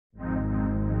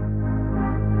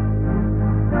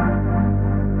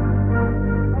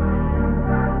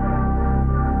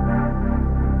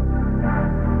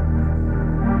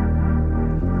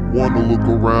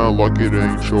around like it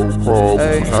ain't your problem.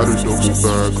 Had a double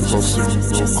bag cause I seen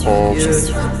the coffin.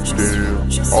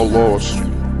 Damn, I lost you.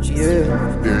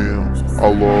 Damn, I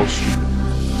lost you.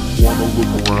 Wanna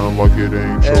look around like it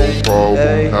ain't your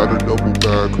problem. Had a double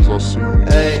bag cause I seen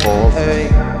the coffin.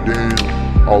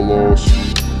 Damn, I lost you.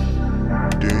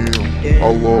 Damn, I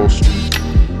lost you.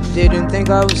 Didn't think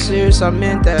I was serious, I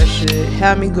meant that shit.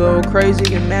 Had me go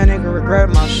crazy and manic and regret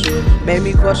my shit. Made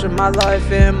me question my life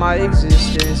and my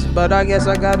existence. But I guess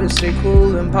I gotta stay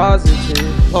cool and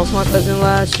positive. Lost my cousin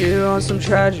last year on some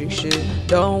tragic shit.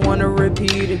 Don't wanna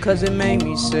repeat it cause it made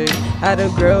me sick. Had a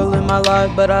girl in my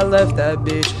life but I left that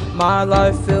bitch. My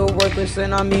life feel worthless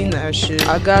and I mean that shit.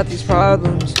 I got these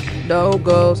problems, no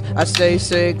goals. I stay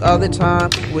sick all the time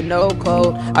with no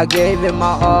cold. I gave it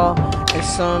my all. And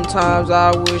sometimes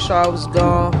I wish I was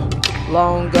gone,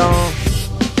 long gone.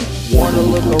 Wanna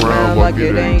look around like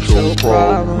it ain't your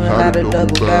problem. Had a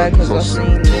double bag cause I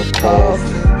seen the coffin.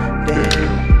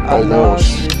 Damn, I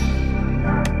lost you.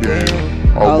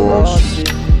 Damn, I lost you.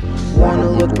 Wanna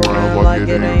look around like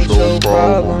it ain't your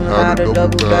problem. Had a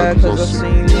double bag cause I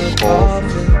seen the coffin.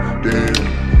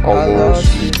 Damn, I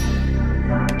lost you.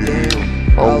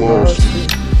 Damn, I lost you.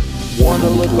 Wanna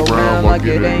look around like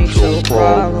it ain't your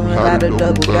problem. Had a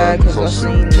double bag cause I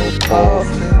seen the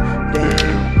coffin.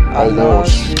 Damn, I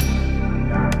lost you.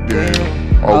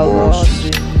 Damn, I lost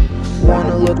you.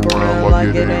 Wanna look around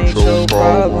like it ain't your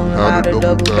problem. Had a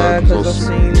double bag cause I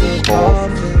seen the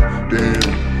coffin.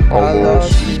 Damn, I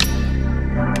lost you.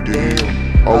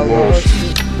 Damn, I lost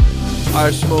you.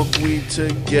 I smoke weed to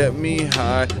get me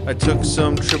high. I took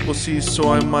some triple C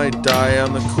so I might die.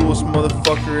 I'm the coolest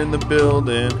motherfucker in the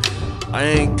building. I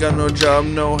ain't got no job,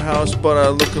 no house, but I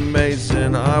look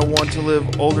amazing. I want to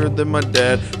live older than my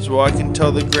dad, so I can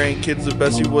tell the grandkids the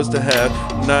best he was to have.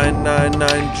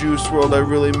 999 Juice WRLD, I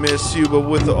really miss you, but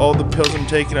with all the pills I'm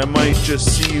taking, I might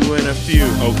just see you in a few.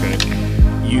 Okay.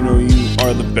 You know you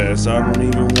are the best. I don't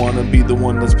even wanna be the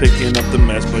one that's picking up the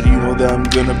mess, but you know that I'm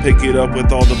gonna pick it up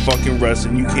with all the fucking rest.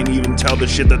 And you can't even tell the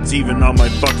shit that's even on my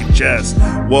fucking chest.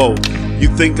 Whoa, you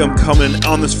think I'm coming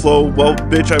on this flow? Well,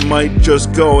 bitch, I might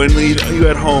just go and leave you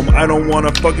at home. I don't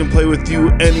wanna fucking play with you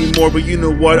anymore, but you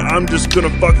know what? I'm just gonna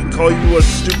fucking call you a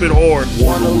stupid whore.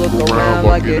 Wanna look around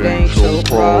like it ain't your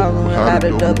problem. Had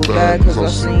a double bag cause I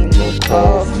seen the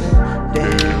coffin.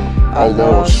 Damn, I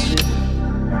lost you.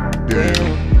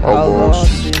 Damn, I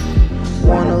lost you.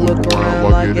 Wanna look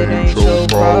around like it ain't your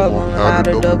problem. Had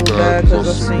a double bag cause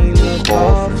I seen the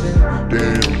coffin.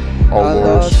 Damn, I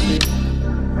lost you.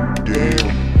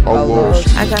 Damn, I lost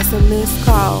you. I got some missed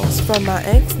calls from my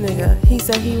ex-nigga. He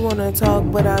said he wanna talk,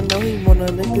 but I know he wanna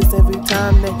lick this every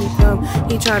time that he come.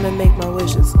 He tryna make my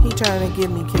wishes. He tryna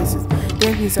give me kisses.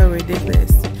 Then he's so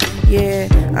ridiculous. Yeah,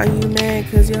 are you mad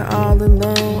cause you're all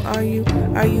alone? Are you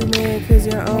mad cause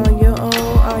you're on your own?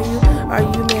 Are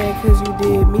you mad cause you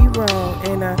did me wrong?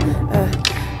 And I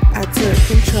took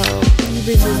control. You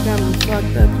bitches got me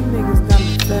fucked up, you niggas got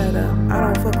me fed up. I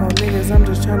don't fuck on niggas, I'm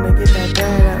just tryna get that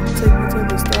bread up. Take me to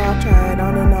the store, I'll try it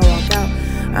on and I'll walk out.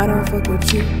 I don't fuck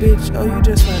with you, bitch, oh you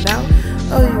just found out?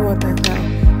 Oh you want that clout?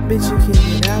 Bitch you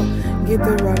can't get out. Get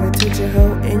the wrong attention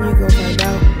hoe and you gon' find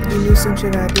out. You knew some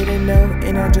shit I didn't know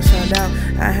and I just found out.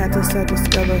 I had to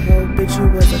self-discover hoe, bitch you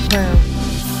was a clown.